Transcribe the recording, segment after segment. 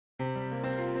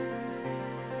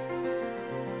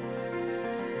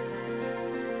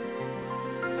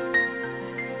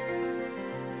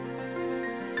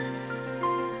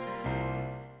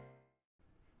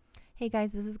Hey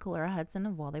guys, this is Galera Hudson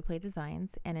of While They Play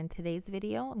Designs, and in today's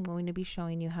video I'm going to be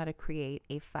showing you how to create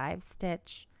a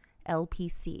 5-stitch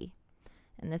LPC.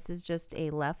 And this is just a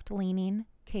left-leaning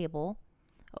cable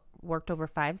worked over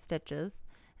 5 stitches.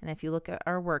 And if you look at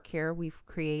our work here, we've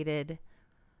created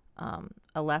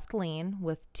a left lean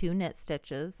with 2 knit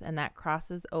stitches, and that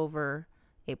crosses over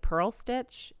a purl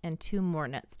stitch and 2 more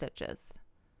knit stitches.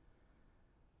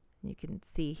 You can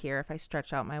see here, if I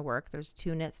stretch out my work, there's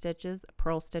 2 knit stitches, a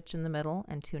purl stitch in the middle,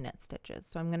 and 2 knit stitches.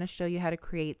 So I'm going to show you how to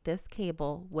create this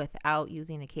cable without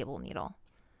using a cable needle.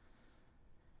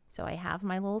 So I have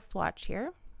my little swatch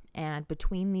here, and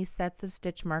between these sets of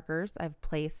stitch markers, I've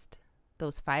placed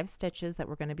those 5 stitches that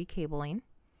we're going to be cabling.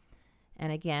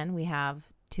 And again, we have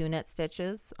 2 knit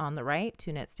stitches on the right,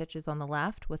 2 knit stitches on the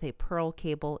left, with a purl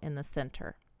cable in the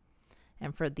center.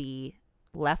 And for the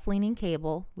left leaning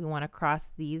cable, we want to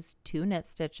cross these 2 knit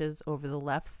stitches over the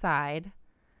left side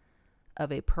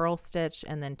of a purl stitch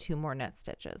and then 2 more knit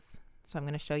stitches. So I'm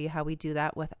going to show you how we do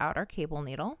that without our cable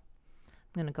needle. I'm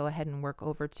going to go ahead and work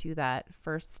over to that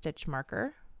first stitch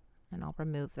marker, and I'll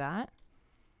remove that.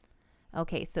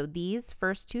 Okay, so these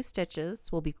first 2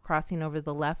 stitches will be crossing over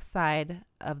the left side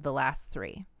of the last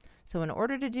 3. So in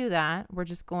order to do that, we're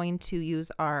just going to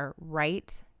use our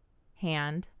right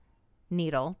hand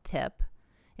needle tip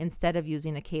instead of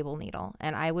using a cable needle.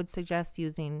 And I would suggest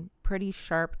using pretty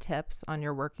sharp tips on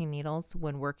your working needles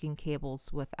when working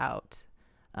cables without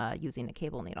using a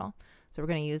cable needle. So we're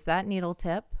going to use that needle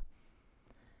tip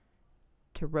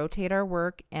to rotate our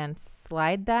work and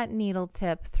slide that needle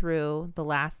tip through the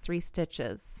last 3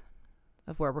 stitches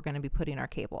of where we're going to be putting our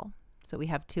cable. So we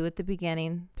have 2 at the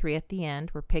beginning, 3 at the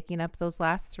end. We're picking up those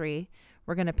last 3.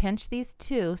 We're going to pinch these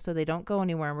 2 so they don't go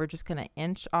anywhere. We're just going to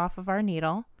inch off of our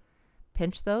needle,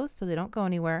 pinch those so they don't go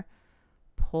anywhere,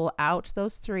 pull out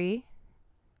those 3,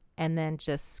 and then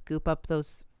just scoop up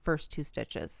those first 2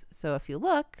 stitches. So if you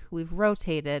look, we've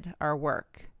rotated our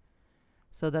work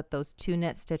so that those 2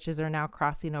 knit stitches are now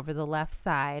crossing over the left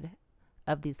side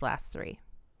of these last 3.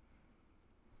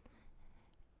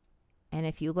 And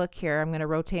if you look here, I'm going to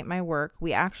rotate my work.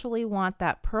 We actually want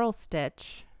that purl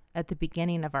stitch at the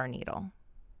beginning of our needle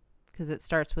because it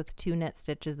starts with 2 knit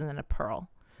stitches and then a purl.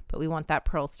 But we want that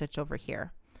purl stitch over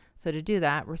here. So to do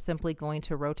that, we're simply going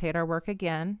to rotate our work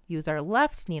again, use our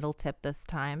left needle tip this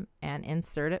time, and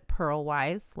insert it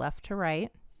purl-wise, left to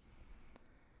right,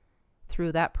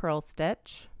 through that purl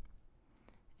stitch.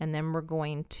 And then we're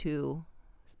going to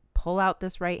pull out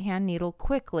this right hand needle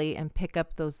quickly and pick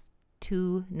up those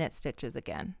 2 knit stitches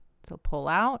again. So pull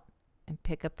out and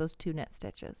pick up those 2 knit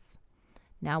stitches.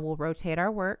 Now we'll rotate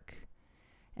our work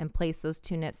and place those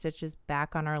 2 knit stitches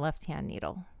back on our left hand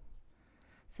needle.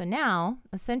 So now,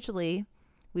 essentially,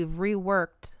 we've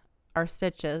reworked our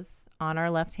stitches on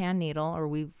our left hand needle, or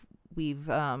we've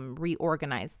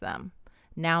reorganized them.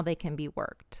 Now they can be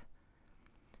worked.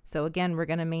 So again, we're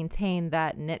going to maintain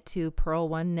that knit 2, purl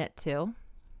 1, knit 2.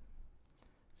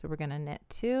 So we're going to knit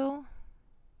 2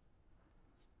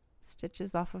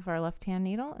 stitches off of our left hand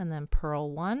needle, and then purl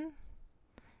 1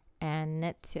 and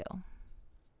knit 2.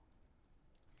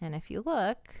 And if you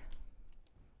look,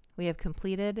 we have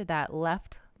completed that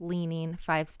left leaning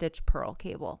 5-stitch purl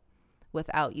cable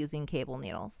without using cable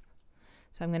needles.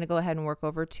 So I'm going to go ahead and work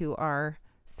over to our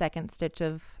second set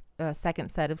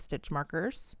of stitch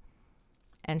markers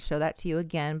and show that to you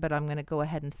again, but I'm going to go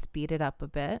ahead and speed it up a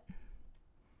bit.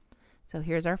 So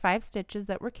here's our 5 stitches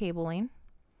that we're cabling.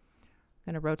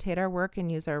 I'm going to rotate our work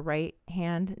and use our right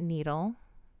hand needle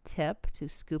tip to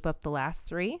scoop up the last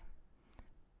 3.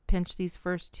 Pinch these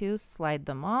first 2, slide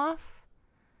them off,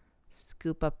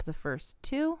 scoop up the first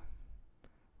 2,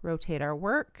 rotate our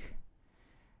work,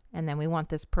 and then we want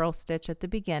this purl stitch at the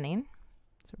beginning.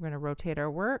 So we're going to rotate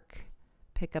our work,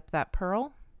 pick up that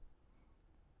purl,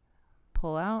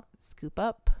 pull out, scoop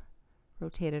up,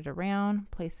 rotate it around,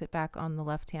 place it back on the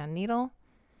left hand needle,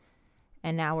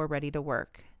 and now we're ready to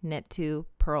work. Knit 2,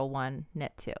 purl 1,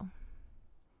 knit 2.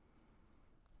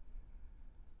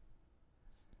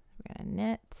 We're going to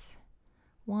knit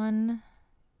 1,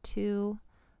 2,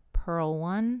 purl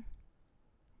 1,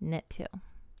 knit 2.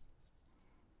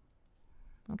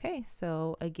 Okay,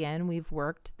 so again, we've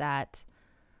worked that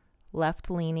left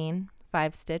leaning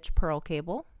 5-stitch purl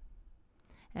cable,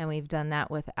 and we've done that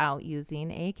without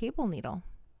using a cable needle.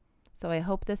 So I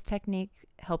hope this technique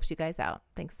helps you guys out.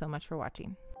 Thanks so much for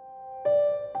watching.